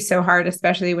can be so hard,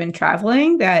 especially when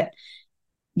traveling, that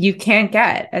you can't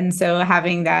get. And so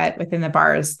having that within the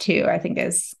bars too, I think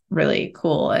is really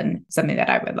cool and something that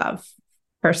I would love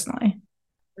personally.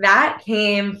 That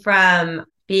came from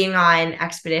being on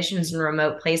expeditions in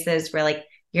remote places where like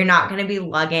you're not going to be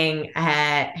lugging a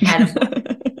head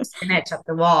of spinach up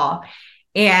the wall,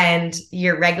 and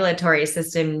your regulatory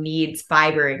system needs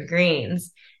fiber and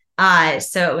greens.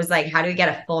 So it was like, how do we get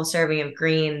a full serving of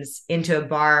greens into a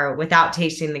bar without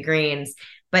tasting the greens?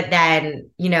 But then,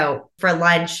 for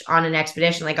lunch on an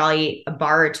expedition, like I'll eat a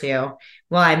bar or two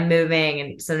while I'm moving,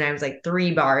 and sometimes like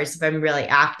 3 bars if I'm really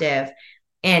active.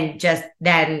 And just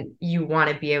then you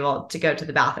want to be able to go to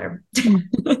the bathroom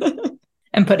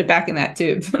and put it back in that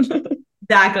tube.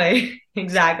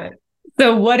 Exactly.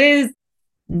 So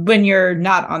when you're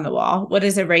not on the wall, what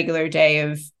does a regular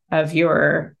day of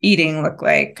your eating look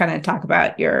like? Kind of talk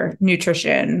about your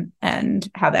nutrition and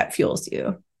how that fuels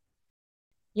you.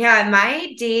 Yeah,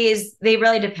 my days, they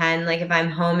really depend. Like if I'm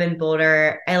home in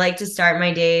Boulder, I like to start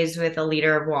my days with a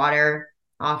liter of water,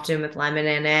 often with lemon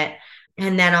in it.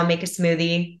 And then I'll make a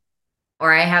smoothie,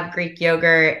 or I have Greek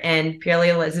yogurt and Purely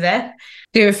Elizabeth.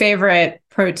 Do you have a favorite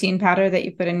protein powder that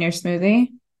you put in your smoothie?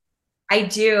 I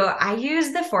do. I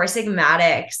use the Four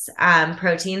Sigmatics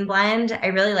protein blend. I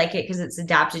really like it because it's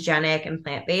adaptogenic and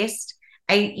plant-based.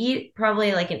 I eat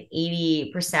probably like an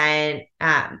 80%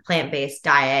 plant-based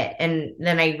diet. And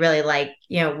then I really like,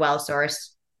 well-sourced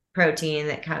protein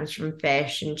that comes from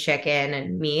fish and chicken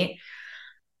and meat.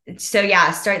 So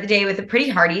yeah, start the day with a pretty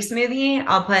hearty smoothie.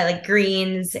 I'll put like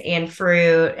greens and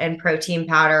fruit and protein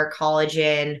powder,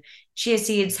 collagen, chia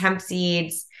seeds, hemp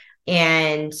seeds,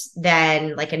 and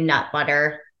then like a nut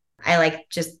butter. I like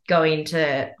just going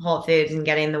to Whole Foods and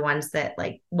getting the ones that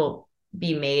like will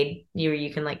be made.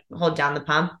 You can like hold down the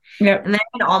pump. Yep. And then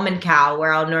an almond cow,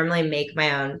 where I'll normally make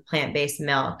my own plant-based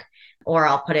milk, or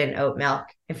I'll put in oat milk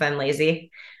if I'm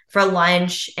lazy. For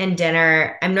lunch and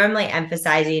dinner, I'm normally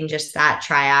emphasizing just that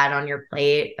triad on your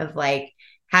plate of like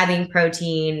having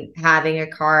protein, having a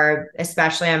carb,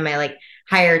 especially on my like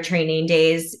higher training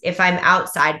days. If I'm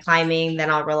outside climbing, then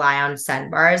I'll rely on Sun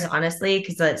bars, honestly,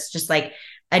 because it's just like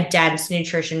a dense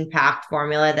nutrition packed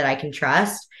formula that I can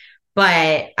trust.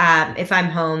 But if I'm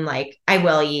home, like I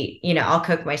will eat, I'll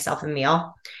cook myself a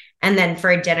meal. And then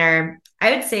for dinner,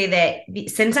 I would say that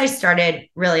since I started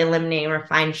really eliminating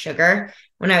refined sugar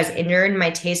when I was injured, my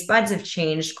taste buds have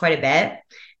changed quite a bit.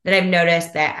 That I've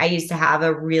noticed that I used to have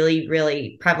a really,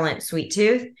 really prevalent sweet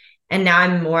tooth. And now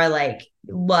I'm more like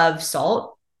love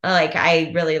salt. Like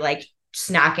I really like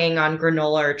snacking on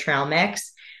granola or trail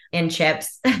mix and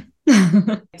chips.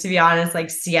 To be honest, like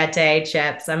Siete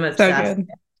chips, I'm obsessed. So good.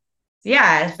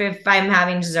 Yeah, if I'm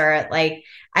having dessert, like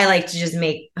I like to just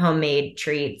make homemade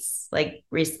treats. Like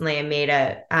recently I made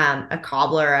a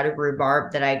cobbler out of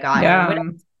rhubarb that I got. Yeah.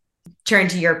 Turn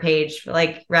to your page for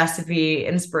like recipe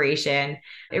inspiration.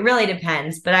 It really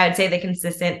depends, but I would say the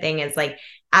consistent thing is like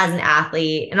as an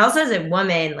athlete and also as a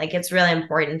woman, like it's really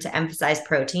important to emphasize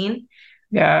protein.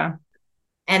 Yeah.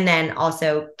 And then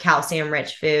also calcium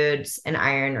rich foods and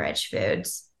iron rich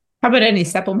foods. How about any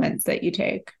supplements that you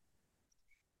take?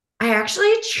 I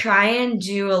actually try and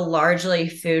do a largely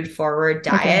food forward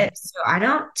diet. Okay. So I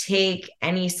don't take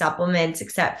any supplements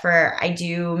except for I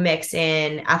do mix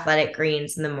in athletic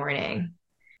greens in the morning.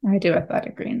 I do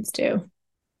athletic greens too.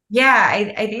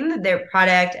 Yeah, I think that their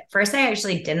product, at first I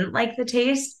actually didn't like the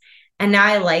taste, and now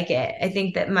I like it. I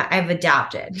think that I've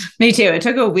adapted. Me too. It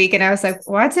took a week and I was like,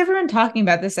 what's everyone talking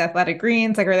about this athletic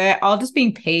greens? Like, are they all just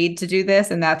being paid to do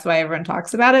this? And that's why everyone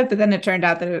talks about it. But then it turned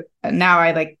out that now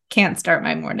I like can't start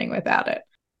my morning without it.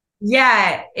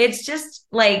 Yeah, it's just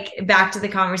like back to the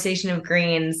conversation of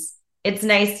greens. It's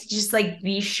nice to just like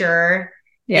be sure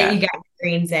that you got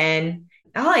greens in.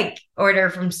 I'll like order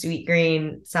from Sweet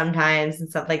Green sometimes and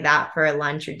stuff like that for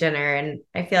lunch or dinner. And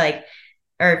I feel like,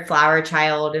 or Flower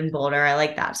Child in Boulder, I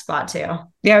like that spot too.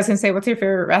 Yeah, I was gonna say, what's your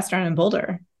favorite restaurant in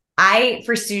Boulder?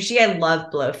 For sushi, I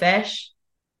love Blowfish.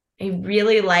 I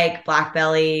really like black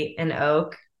belly and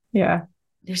oak. Yeah.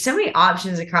 There's so many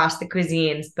options across the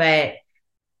cuisines, but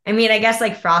I mean, I guess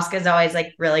like Frosca's always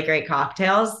like really great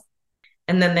cocktails.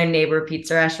 And then their neighbor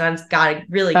pizza restaurant's got a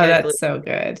really Oh, good that's gluten. so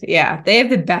good. Yeah. They have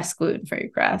the best gluten-free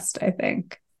crust, I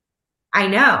think. I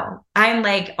know. I'm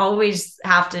like always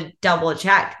have to double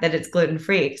check that it's gluten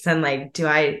free because I'm like, do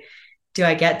I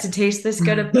get to taste this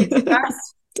good of pizza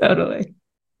crust? Totally.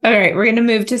 All right, we're going to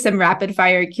move to some rapid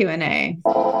fire Q&A.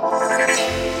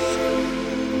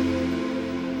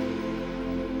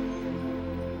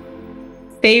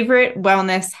 Favorite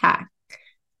wellness hack?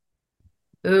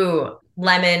 Ooh,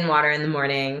 lemon water in the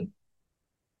morning.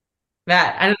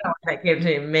 That I don't know what that came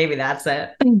to. Maybe that's it.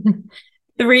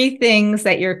 3 things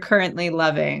that you're currently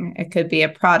loving. It could be a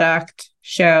product,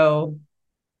 show.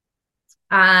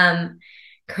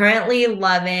 Currently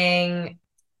loving,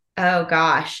 oh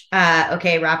gosh.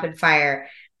 Okay, rapid fire.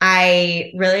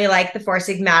 I really like the Four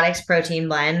Sigmatics protein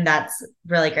blend. That's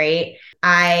really great.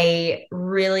 I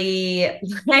really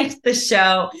liked the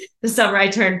show The Summer I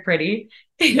Turned Pretty.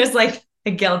 It was like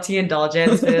a guilty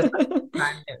indulgence, but it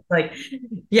was like,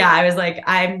 yeah, I was like,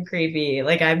 I'm creepy.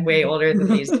 Like I'm way older than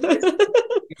these boys.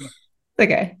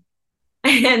 Okay.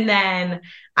 And then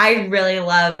I really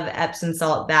love Epsom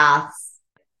salt baths.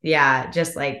 Yeah,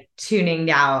 just like tuning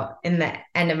out in the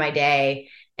end of my day.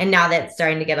 And now that it's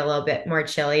starting to get a little bit more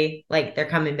chilly, like they're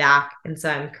coming back. And so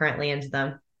I'm currently into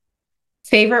them.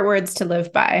 Favorite words to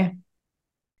live by?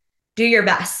 Do your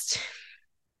best.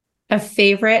 A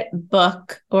favorite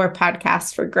book or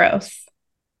podcast for growth?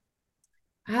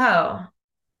 Oh,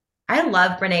 I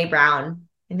love Brene Brown.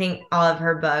 I think all of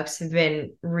her books have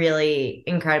been really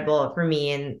incredible for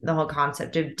me, and the whole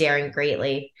concept of daring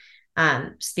greatly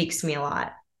speaks to me a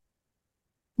lot.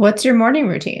 What's your morning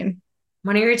routine?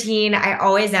 Morning routine, I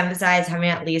always emphasize having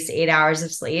at least 8 hours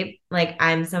of sleep. Like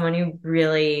I'm someone who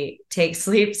really takes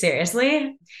sleep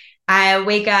seriously. I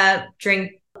wake up,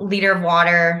 drink a liter of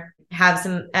water, have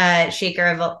some shaker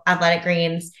of athletic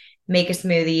greens, make a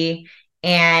smoothie.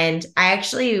 And I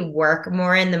actually work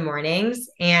more in the mornings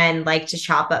and like to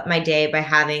chop up my day by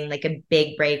having like a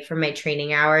big break from my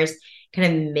training hours, kind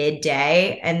of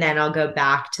midday. And then I'll go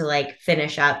back to like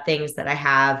finish up things that I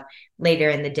have later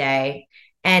in the day.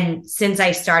 And since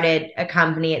I started a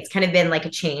company, it's kind of been like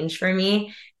a change for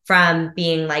me from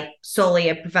being like solely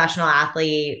a professional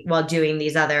athlete while doing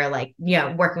these other like,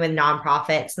 working with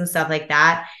nonprofits and stuff like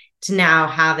that to now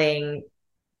having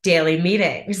daily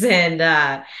meetings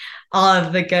and all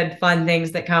of the good fun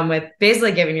things that come with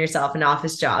basically giving yourself an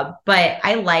office job. But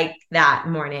I like that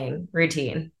morning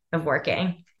routine of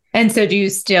working. And so do you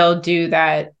still do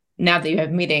that now that you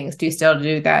have meetings? Do you still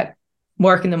do that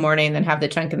work in the morning, then have the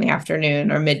chunk in the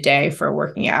afternoon or midday for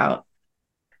working out?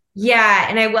 Yeah.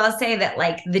 And I will say that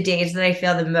like the days that I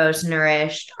feel the most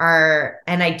nourished are,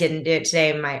 and I didn't do it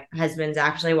today, my husband's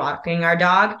actually walking our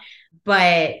dog,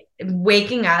 but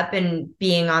waking up and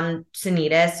being on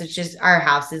Sanitas, it's just our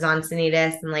house is on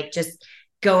Sanitas, and like just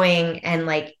going and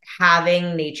like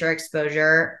having nature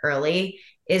exposure early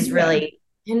is really,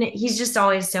 and he's just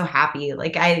always so happy.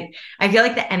 Like I feel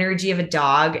like the energy of a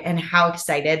dog and how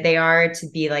excited they are to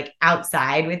be like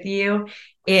outside with you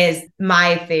is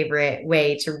my favorite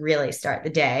way to really start the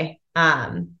day.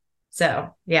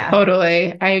 So yeah.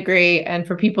 Totally. I agree. And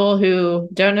for people who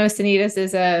don't know, Sanitas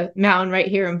is a mountain right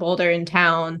here in Boulder in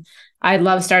town. I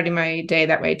love starting my day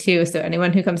that way too. So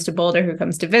anyone who comes to Boulder, who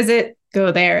comes to visit,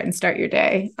 go there and start your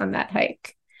day on that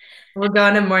hike. We'll go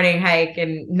on a morning hike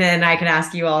and then I can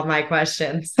ask you all of my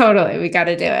questions. Totally. We got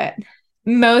to do it.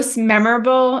 Most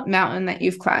memorable mountain that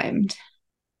you've climbed?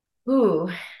 Ooh,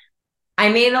 I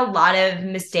made a lot of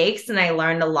mistakes and I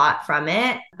learned a lot from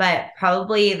it, but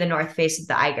probably the north face of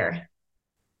the Eiger.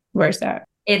 Where's that?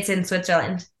 It's in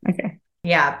Switzerland. Okay.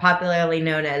 Yeah, popularly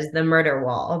known as the murder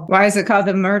wall. Why is it called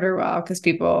the murder wall? Because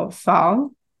people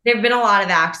fall? There have been a lot of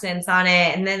accidents on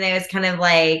it. And then it was kind of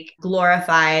like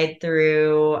glorified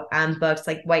through books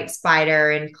like White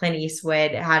Spider, and Clint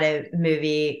Eastwood had a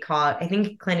movie called, I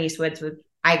think Clint Eastwood's with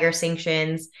Eiger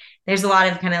Sanctions. There's a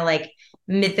lot of kind of like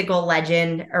mythical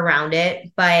legend around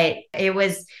it, but it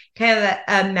was kind of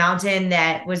a mountain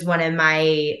that was one of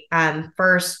my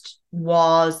first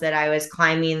walls that I was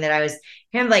climbing, that I was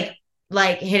kind of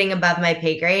like hitting above my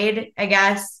pay grade, I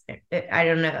guess. I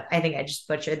don't know. I think I just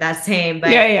butchered that saying, but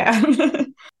yeah.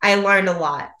 I learned a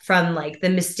lot from like the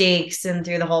mistakes and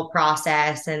through the whole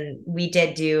process. And we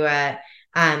did do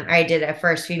I did a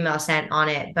first female ascent on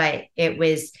it, but it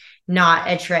was not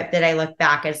a trip that I look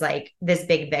back as like this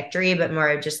big victory, but more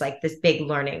of just like this big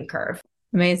learning curve.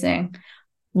 Amazing.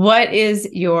 What is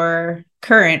your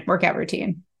current workout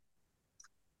routine?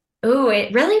 Oh,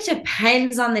 it really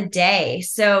depends on the day.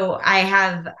 So I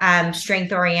have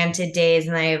strength oriented days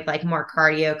and I have like more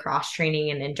cardio, cross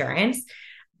training and endurance.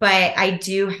 But I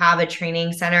do have a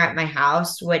training center at my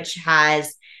house, which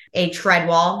has a tread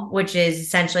wall, which is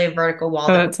essentially a vertical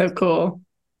wall Oh, that's so cool.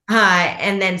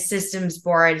 and then systems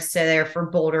boards. So they're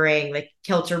for bouldering, like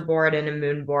kilter board and a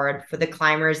moon board for the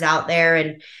climbers out there.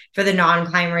 And for the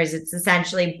non-climbers, it's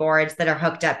essentially boards that are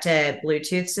hooked up to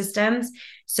Bluetooth systems.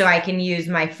 So I can use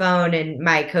my phone and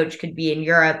my coach could be in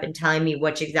Europe and telling me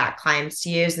which exact climbs to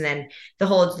use. And then the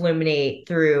holds illuminate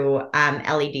through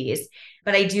LEDs.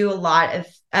 But I do a lot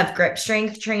of grip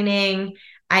strength training.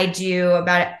 I do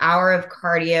about an hour of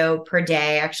cardio per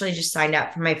day. I actually just signed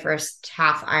up for my first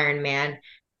half Ironman.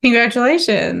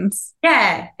 Congratulations.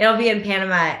 Yeah, it'll be in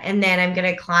Panama. And then I'm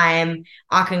going to climb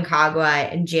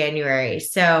Aconcagua in January.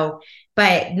 So,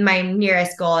 but my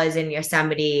nearest goal is in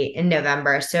Yosemite in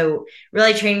November. So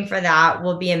really training for that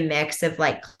will be a mix of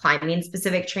like climbing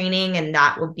specific training. And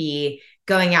that will be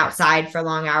going outside for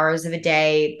long hours of a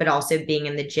day, but also being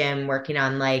in the gym, working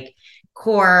on like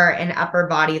core and upper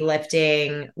body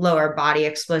lifting, lower body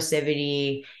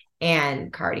explosivity,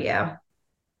 and cardio.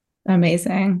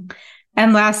 Amazing.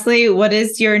 And lastly, what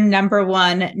is your number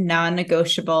one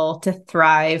non-negotiable to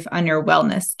thrive on your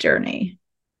wellness journey?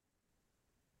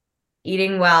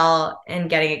 Eating well and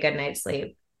getting a good night's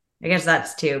sleep. I guess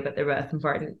that's two, but they're both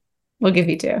important. We'll give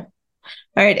you two.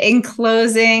 All right. In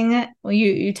closing, well,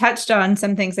 you touched on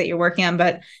some things that you're working on,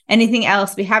 but anything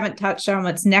else we haven't touched on?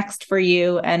 What's next for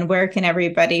you, and where can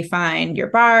everybody find your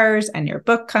bars and your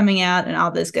book coming out and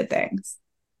all those good things?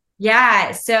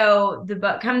 Yeah. So the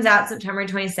book comes out September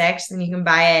 26th and you can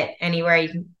buy it anywhere you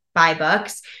can buy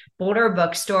books. Boulder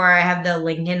Bookstore. I have the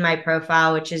link in my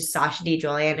profile, which is Sasha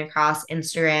DiGiulian across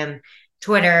Instagram,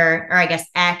 Twitter, or I guess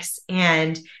X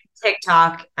and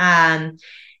TikTok and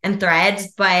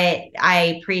Threads. But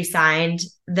I pre-signed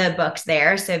the books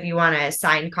there. So if you want a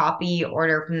signed copy,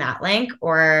 order from that link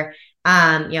or,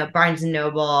 Barnes &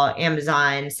 Noble,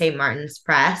 Amazon, St. Martin's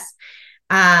Press.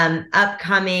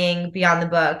 Upcoming beyond the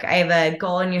book, I have a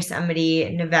goal in Yosemite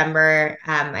in November.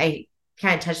 I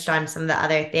kind of touched on some of the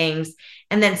other things.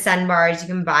 And then Sun Bars, you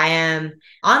can buy them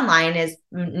online as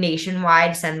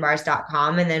nationwide,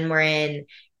 sunbars.com. And then we're in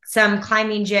some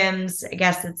climbing gyms. I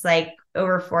guess it's like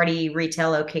over 40 retail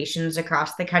locations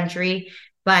across the country,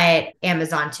 but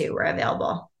Amazon too, we're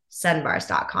available.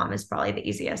 Sunbars.com is probably the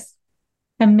easiest.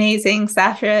 Amazing.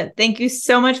 Sasha, thank you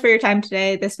so much for your time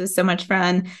today. This was so much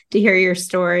fun to hear your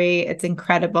story. It's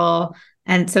incredible.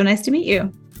 And so nice to meet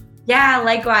you. Yeah,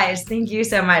 likewise. Thank you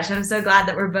so much. I'm so glad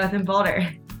that we're both in Boulder.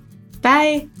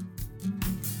 Bye.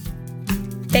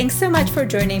 Thanks so much for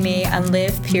joining me on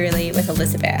Live Purely with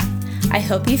Elizabeth. I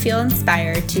hope you feel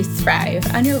inspired to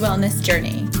thrive on your wellness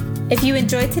journey. If you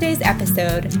enjoyed today's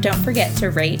episode, don't forget to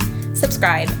rate,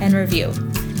 subscribe, and review.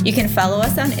 You can follow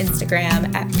us on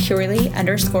Instagram at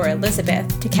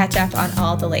purely_Elizabeth to catch up on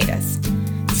all the latest.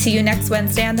 See you next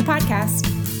Wednesday on the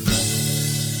podcast.